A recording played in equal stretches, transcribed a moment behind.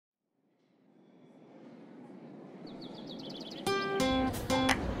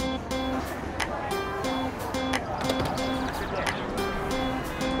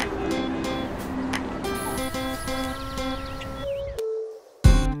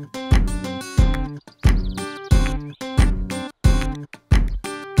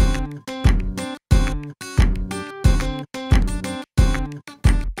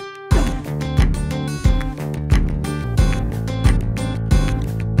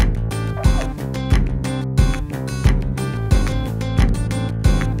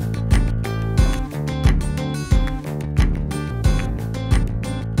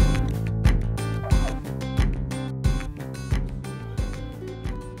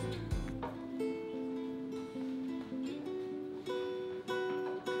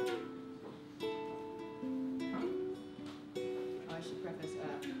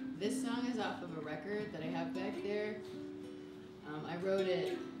off of a record that I have back there. I wrote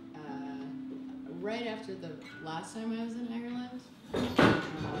it right after the last time I was in Ireland.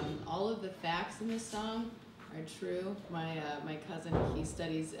 All of the facts in this song are true. My cousin, he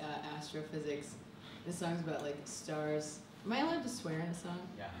studies astrophysics. This song's about like stars. Am I allowed to swear in a song?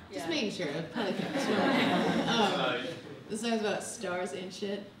 Yeah. Just making sure. I probably can't swear. This song's about stars and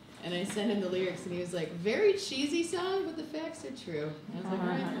shit. And I sent him the lyrics, and he was like, "Very cheesy song, but the facts are true." And I was like, "All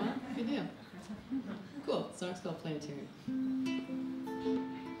right, well, good deal." Cool. The song's called Planetarium.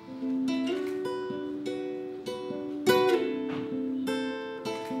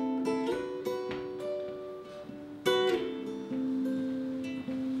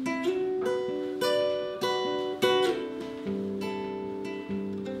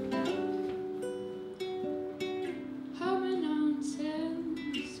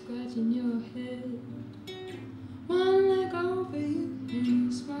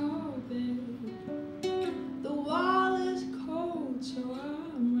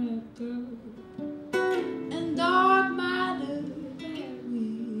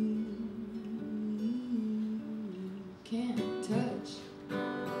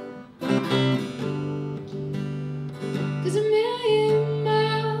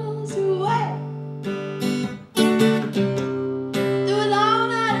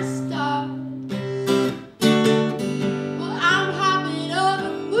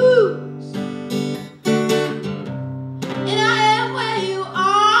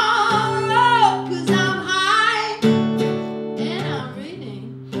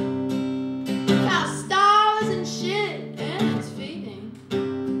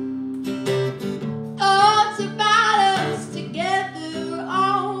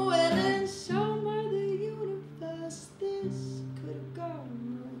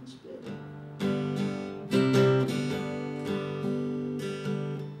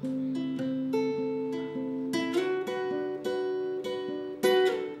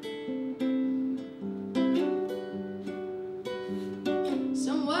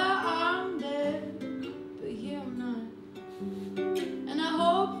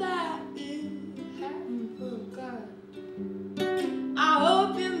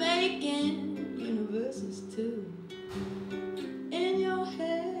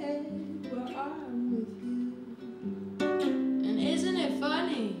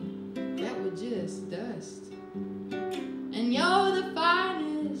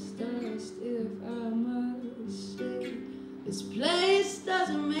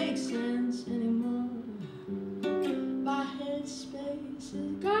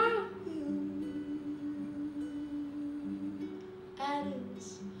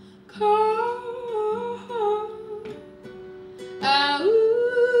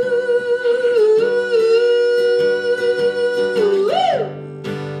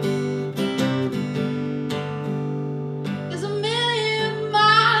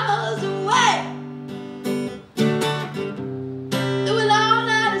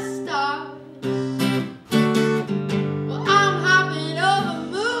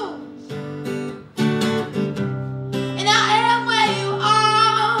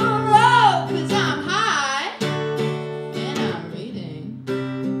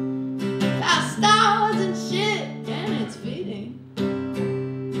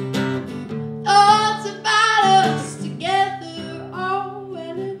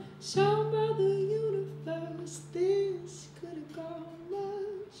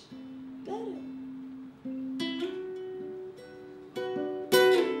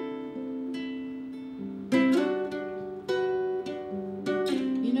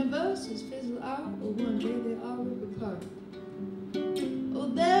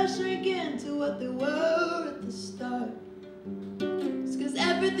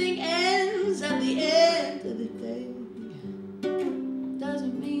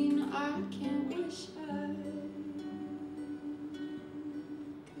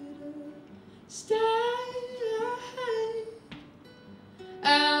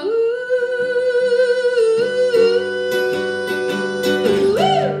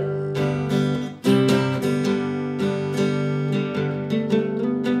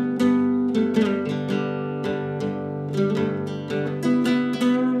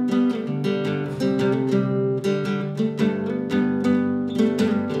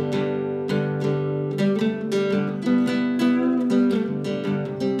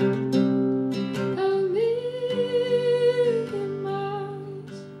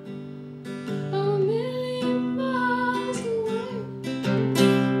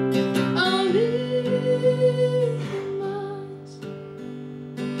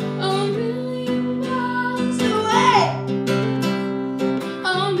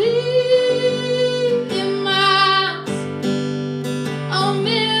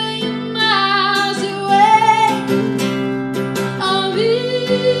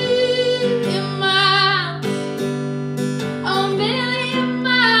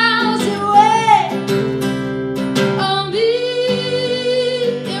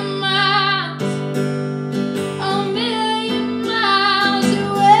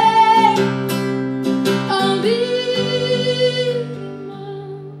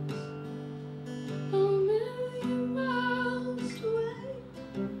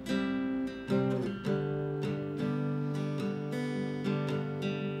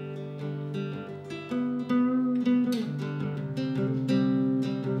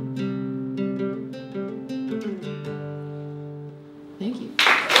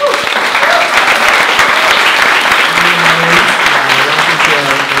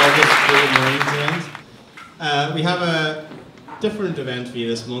 different event for you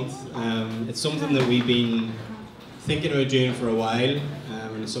this month. It's something that we've been thinking about doing for a while,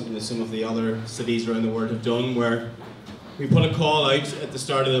 and it's something that some of the other cities around the world have done, where we put a call out at the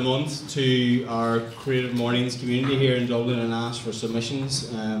start of the month to our Creative Mornings community here in Dublin and asked for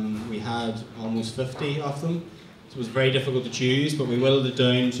submissions. We had almost 50 of them, so it was very difficult to choose, but we whittled it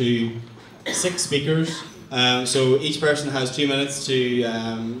down to 6 speakers. So each person has 2 minutes to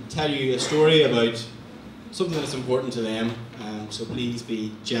tell you a story about something that's important to them. So please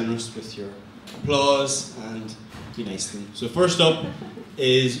be generous with your applause and be nice to them. So first up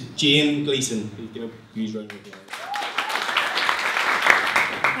is Jane Gleeson. Huge round of applause.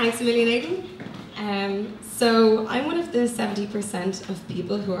 Thanks a million, Aidan. So I'm one of the 70% of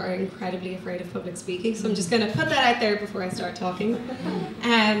people who are incredibly afraid of public speaking, so I'm just going to put that out there before I start talking.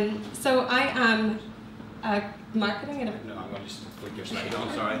 So I am marketing and... No, I'm going to just click your slide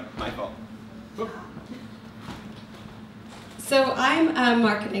on, sorry, my fault. So I'm a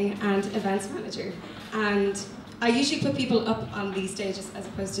marketing and events manager, and I usually put people up on these stages as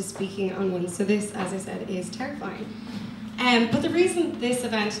opposed to speaking on one, so this, as I said, is terrifying. But the reason this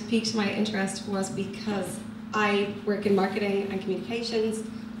event piqued my interest was because I work in marketing and communications.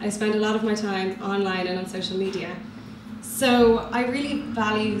 I spend a lot of my time online and on social media. So I really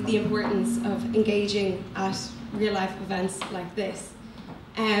value the importance of engaging at real-life events like this.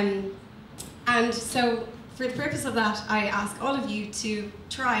 And so for the purpose of that, I ask all of you to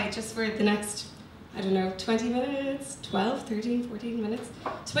try, just for the next, I don't know, 20 minutes, 12, 13, 14 minutes,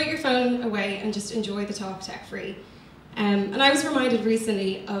 to put your phone away and just enjoy the talk tech-free. And I was reminded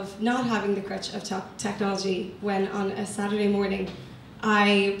recently of not having the crutch of technology when on a Saturday morning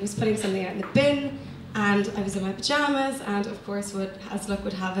I was putting something out in the bin and I was in my pajamas, and of course, as luck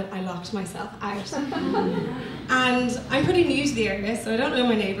would have it, I locked myself out. And I'm pretty new to the area, so I don't know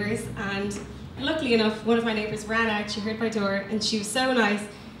my neighbours, and luckily enough, one of my neighbours ran out, she heard my door, and she was so nice,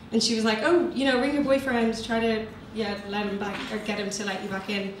 and she was like, oh, ring your boyfriend, try to let him back, or get him to let you back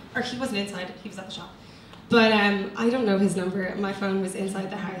in. Or he wasn't inside, he was at the shop. But I don't know his number, my phone was inside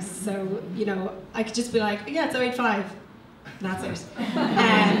the house, so, I could just be like, yeah, it's 085. That's it.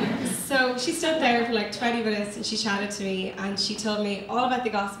 So she stood there for like 20 minutes and she chatted to me, and she told me all about the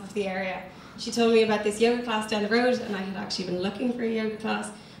gossip of the area. She told me about this yoga class down the road, and I had actually been looking for a yoga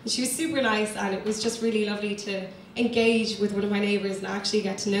class. And she was super nice, and it was just really lovely to engage with one of my neighbours and actually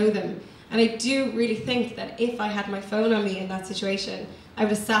get to know them. And I do really think that if I had my phone on me in that situation, I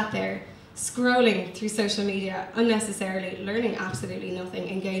would have sat there scrolling through social media unnecessarily, learning absolutely nothing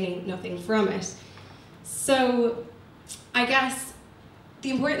and gaining nothing from it. So I guess the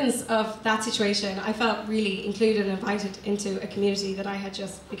importance of that situation, I felt really included and invited into a community that I had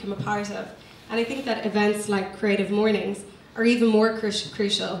just become a part of. And I think that events like Creative Mornings are even more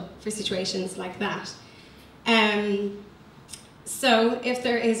crucial for situations like that. So if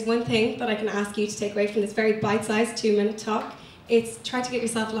there is one thing that I can ask you to take away from this very bite-sized 2-minute talk, it's try to get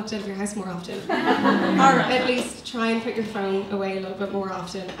yourself locked out of your house more often. Or at least try and put your phone away a little bit more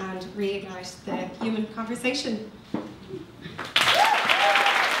often and reignite the human conversation.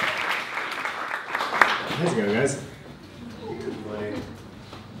 How's it going, guys?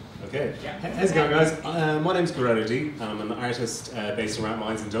 Okay. How's it going, guys? My name's Colette. I'm an artist based around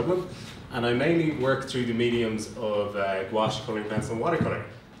Mines in Dublin, and I mainly work through the mediums of gouache, colouring pencil, and watercolour.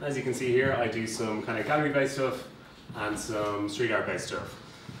 As you can see here, I do some kind of gallery-based stuff and some street art-based stuff.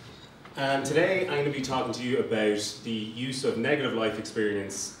 And today, I'm going to be talking to you about the use of negative life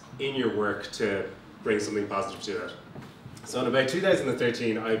experience in your work to bring something positive to it. So in about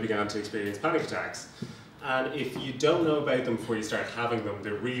 2013, I began to experience panic attacks. And if you don't know about them before you start having them,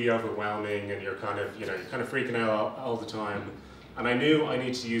 they're really overwhelming, and you're kind of freaking out all the time. And I knew I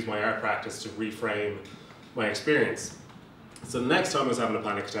needed to use my art practice to reframe my experience. So the next time I was having a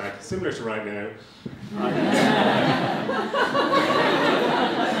panic attack, similar to right now,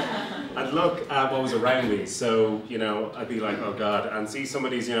 I'd look at what was around me. So, I'd be like, oh God, and see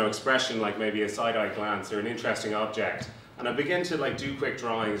somebody's, expression, like maybe a side-eye glance or an interesting object. And I begin to do quick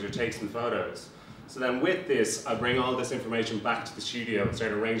drawings or take some photos. So then with this, I bring all this information back to the studio and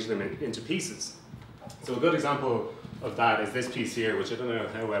start arranging them into pieces. So a good example of that is this piece here, which I don't know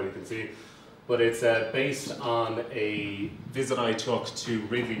how well you can see, but it's based on a visit I took to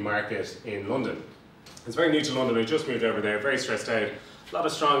Ridley Market in London. It's very new to London, I just moved over there, very stressed out. A lot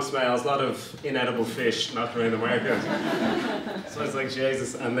of strong smells, a lot of inedible fish knocked around the market. So I was like,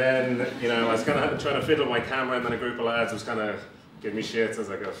 Jesus. And then, I was kind of trying to fiddle my camera, and then a group of lads was kind of giving me shit, so I was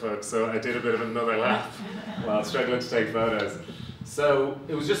like, oh fuck. So I did a bit of another laugh while struggling to take photos. So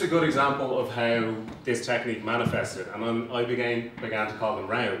it was just a good example of how this technique manifested, and I began to call them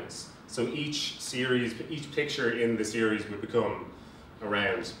rounds. So each picture in the series would become a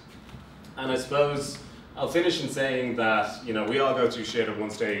round. And I suppose I'll finish in saying that, you know, we all go through shit at one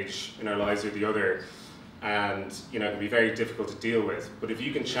stage in our lives or the other, and, you know, it can be very difficult to deal with. But if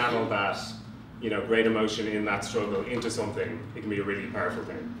you can channel that, you know, great emotion in that struggle into something, it can be a really powerful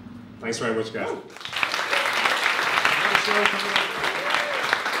thing. Thanks very much, guys.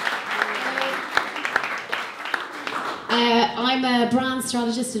 I'm a brand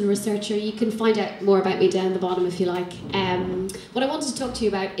strategist and researcher. You can find out more about me down the bottom if you like. What I wanted to talk to you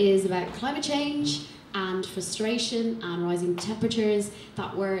about is about climate change and frustration and rising temperatures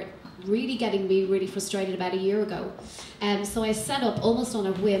that were really getting me really frustrated about a year ago. So I set up, almost on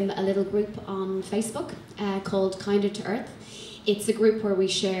a whim, a little group on Facebook called Kinder to Earth. It's a group where we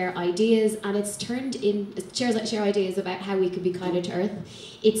share ideas, and it's turned in, share ideas about how we could be kinder to Earth.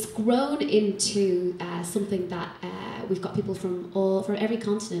 It's grown into something that we've got people from every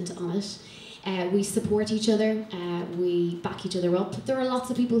continent on it. We support each other, we back each other up. There are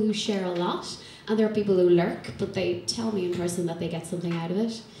lots of people who share a lot, and there are people who lurk, but they tell me in person that they get something out of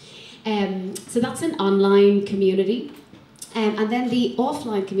it. So that's an online community. And then the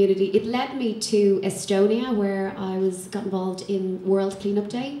offline community, it led me to Estonia, where I got involved in World Cleanup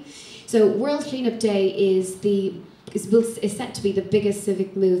Day. So World Cleanup Day is set to be the biggest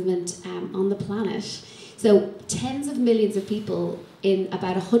civic movement on the planet. So tens of millions of people in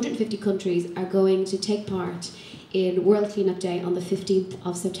about 150 countries are going to take part in World Cleanup Day on the 15th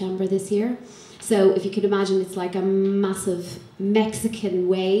of September this year. So if you can imagine, it's like a massive Mexican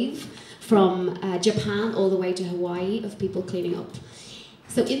wave from Japan all the way to Hawaii of people cleaning up.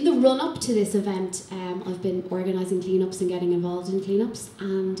 So in the run-up to this event, I've been organising cleanups and getting involved in cleanups,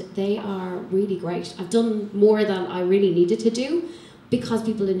 and they are really great. I've done more than I really needed to do because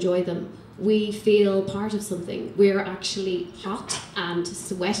people enjoy them. We feel part of something. We're actually hot and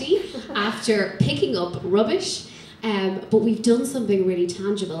sweaty after picking up rubbish, but we've done something really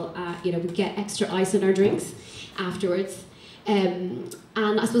tangible. You know, we get extra ice in our drinks afterwards. And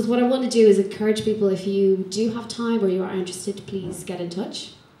I suppose what I want to do is encourage people, if you do have time or you are interested, please get in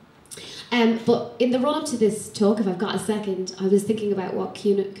touch. But in the run-up to this talk, if I've got a second, I was thinking about what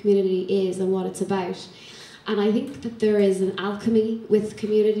community is and what it's about. And I think that there is an alchemy with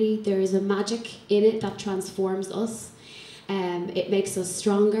community. There is a magic in it that transforms us. It makes us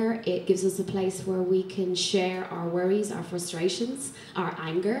stronger. It gives us a place where we can share our worries, our frustrations, our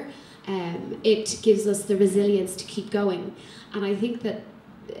anger. It gives us the resilience to keep going. And I think that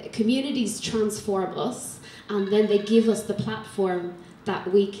communities transform us, and then they give us the platform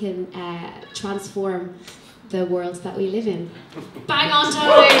that we can transform the world that we live in. Bang on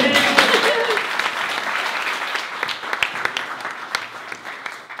time!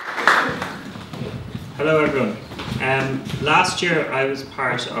 Hello everyone. Last year I was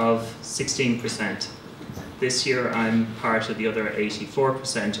part of 16%. This year I'm part of the other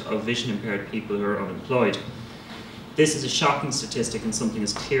 84% of vision impaired people who are unemployed. This is a shocking statistic, and something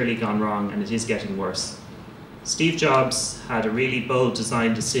has clearly gone wrong, and it is getting worse. Steve Jobs had a really bold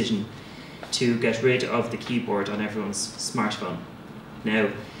design decision to get rid of the keyboard on everyone's smartphone. Now,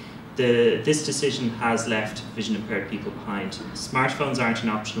 this decision has left vision impaired people behind. Smartphones aren't an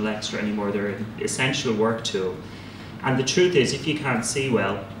optional extra anymore, they're an essential work tool. And the truth is, if you can't see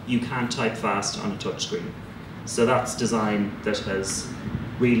well, you can't type fast on a touchscreen. So that's design that has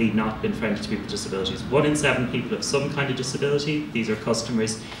really not been friendly to people with disabilities. 1 in 7 people have some kind of disability. These are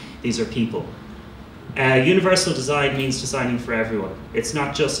customers, these are people. Universal design means designing for everyone. It's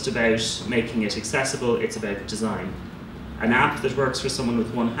not just about making it accessible, it's about design. An app that works for someone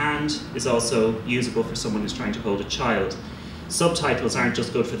with one hand is also usable for someone who's trying to hold a child. Subtitles aren't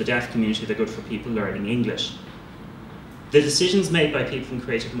just good for the deaf community, they're good for people learning English. The decisions made by people in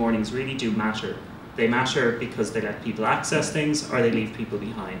Creative Mornings really do matter. They matter because they let people access things, or they leave people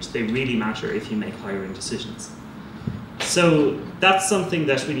behind. They really matter if you make hiring decisions. So that's something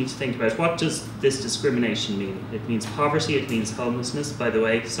that we need to think about. What does this discrimination mean? It means poverty, it means homelessness. By the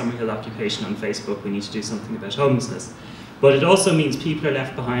way, Summerhill Occupation on Facebook, we need to do something about homelessness. But it also means people are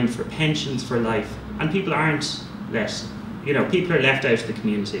left behind for pensions, for life, and people aren't people are left out of the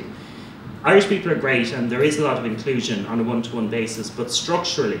community. Irish people are great, and there is a lot of inclusion on a one-to-one basis, but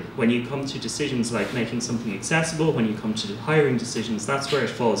structurally, when you come to decisions like making something accessible, when you come to hiring decisions, that's where it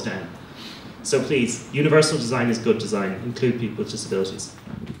falls down. So please, universal design is good design. Include people with disabilities.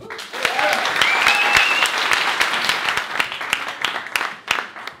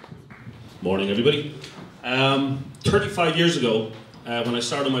 Morning, everybody. 35 years ago, when I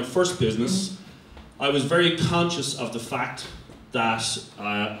started my first business, I was very conscious of the fact that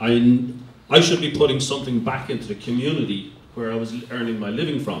I should be putting something back into the community where I was earning my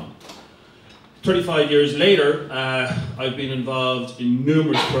living from. 35 years later, I've been involved in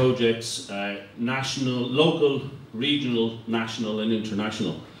numerous projects, national, local, regional, national and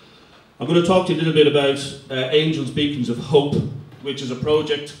international. I'm going to talk to you a little bit about Angels Beacons of Hope, which is a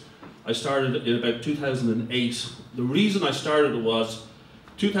project I started in about 2008. The reason I started it was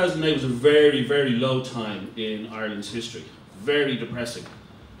 2008 was a very, very low time in Ireland's history, very depressing.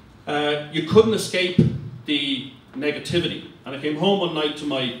 You couldn't escape the negativity. And I came home one night to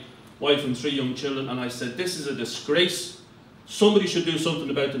my wife and 3 young children and I said, this is a disgrace. Somebody should do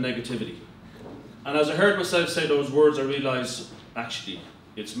something about the negativity. And as I heard myself say those words, I realised, actually,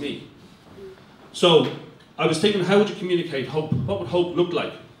 it's me. So I was thinking, how would you communicate hope? What would hope look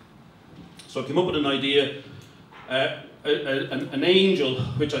like? So I came up with an idea, an angel,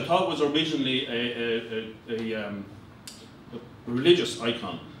 which I thought was originally a religious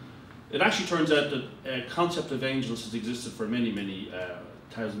icon. It actually turns out that a concept of angels has existed for many, many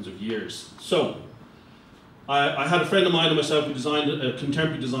thousands of years. So, I had a friend of mine and myself who designed a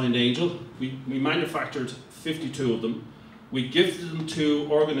contemporary designed angel. We manufactured 52 of them. We gifted them to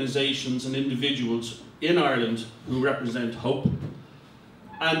organisations and individuals in Ireland who represent hope.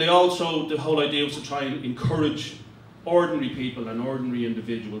 And they also, the whole idea was to try and encourage ordinary people and ordinary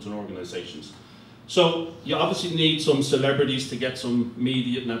individuals and organisations. So you obviously need some celebrities to get some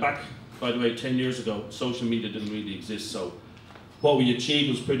media. Now back, by the way, 10 years ago, social media didn't really exist, so what we achieved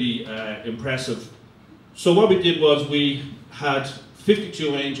was pretty impressive. So what we did was we had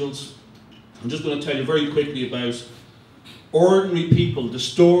 52 angels. I'm just going to tell you very quickly about ordinary people. The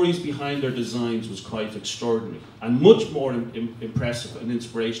stories behind their designs was quite extraordinary and much more impressive and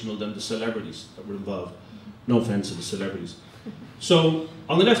inspirational than the celebrities that were involved. No offence to the celebrities. So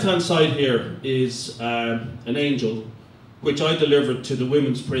on the left hand side here is an angel which I delivered to the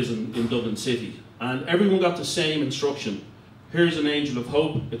women's prison in Dublin City, and everyone got the same instruction. Here's an angel of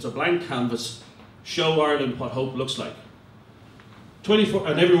hope. It's a blank canvas. Show Ireland what hope looks like. 24,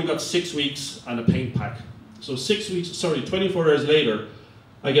 and everyone got 6 weeks and a paint pack. So 24 hours later,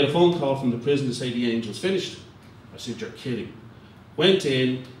 I get a phone call from the prison to say the angel's finished. I said, you're kidding. Went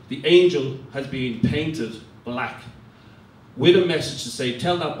in, the angel has been painted black with a message to say,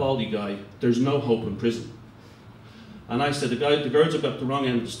 tell that baldy guy there's no hope in prison. And I said, the girls have got the wrong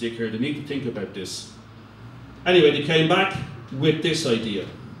end of the stick here. They need to think about this. Anyway, they came back with this idea.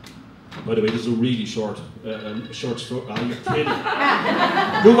 By the way, this is a really short story. Oh, you're kidding.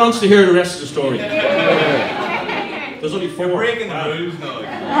 Who wants to hear the rest of the story? There's only 4. You're breaking the rules now.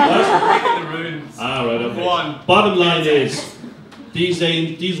 What? Breaking the rules. Ah, right, okay. Go on. Bottom line is,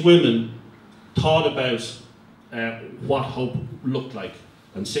 these women thought about what hope looked like.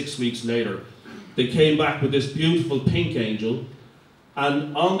 And 6 weeks later, they came back with this beautiful pink angel.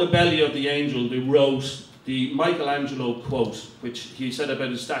 And on the belly of the angel, they wrote the Michelangelo quote, which he said about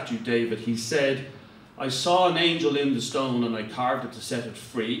his statue, David. He said, I saw an angel in the stone and I carved it to set it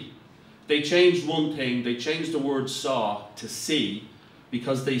free. They changed one thing. They changed the word saw to see,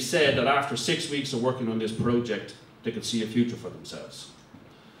 because they said that after 6 weeks of working on this project, they could see a future for themselves.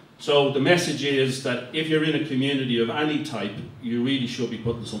 So the message is that if you're in a community of any type, you really should be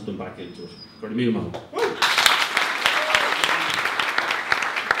putting something back into it. Good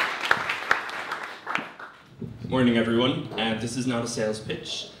Morning everyone, this is not a sales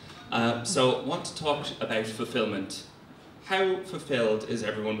pitch. So I want to talk about fulfillment. How fulfilled is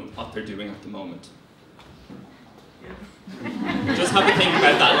everyone with what they're doing at the moment? Just have a think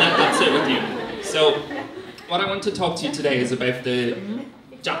about that, let that sit with you. So what I want to talk to you today is about the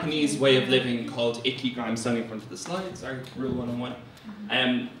Japanese way of living called Ikigai. I'm standing in front of the slides, sorry, Rule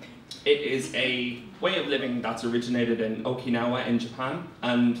 101. It is a way of living that's originated in Okinawa in Japan,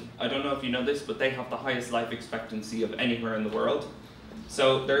 and I don't know if you know this, but they have the highest life expectancy of anywhere in the world.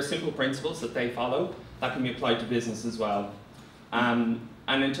 So there are simple principles that they follow that can be applied to business as well. And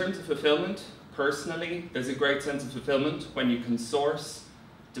in terms of fulfillment, personally, there's a great sense of fulfillment when you can source,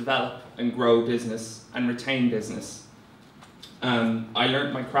 develop and grow business and retain business. I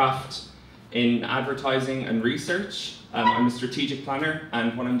learned my craft in advertising and research. I'm a strategic planner,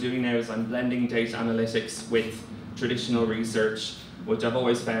 and what I'm doing now is I'm blending data analytics with traditional research, which I've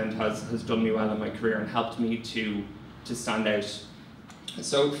always found has done me well in my career and helped me to stand out.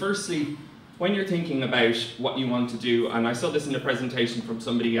 So firstly, when you're thinking about what you want to do, and I saw this in a presentation from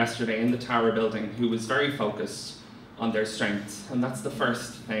somebody yesterday in the Tower building who was very focused on their strengths, and that's the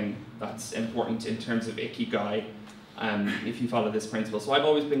first thing that's important in terms of Ikigai, if you follow this principle. So I've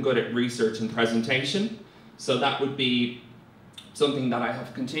always been good at research and presentation. So that would be something that I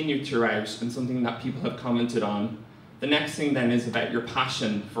have continued throughout and something that people have commented on. The next thing then is about your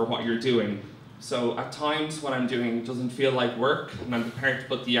passion for what you're doing. So at times what I'm doing doesn't feel like work and I'm prepared to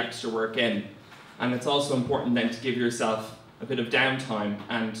put the extra work in. And it's also important then to give yourself a bit of downtime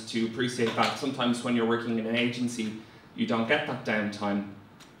and to appreciate that. Sometimes when you're working in an agency, you don't get that downtime.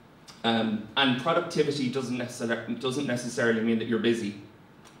 And productivity doesn't necessarily mean that you're busy.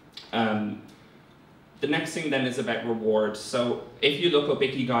 The next thing then is about reward. So if you look up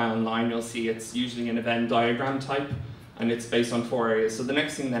Ikigai online, you'll see it's usually an Venn diagram type, and it's based on 4 areas. So the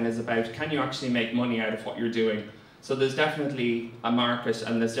next thing then is about, can you actually make money out of what you're doing? So there's definitely a market,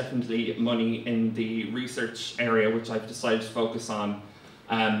 and there's definitely money in the research area, which I've decided to focus on.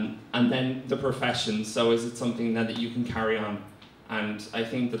 And then the profession. So is it something that you can carry on? And I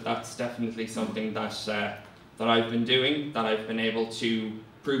think that that's definitely something that that I've been doing, that I've been able to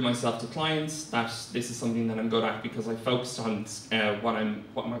prove myself to clients that this is something that I'm good at because I focused on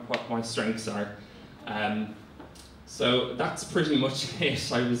what my strengths are. So that's pretty much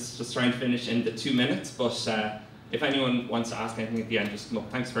it. I was just trying to finish in the 2 minutes, but if anyone wants to ask anything at the end, just come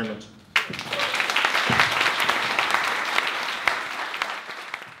up. Thanks very much.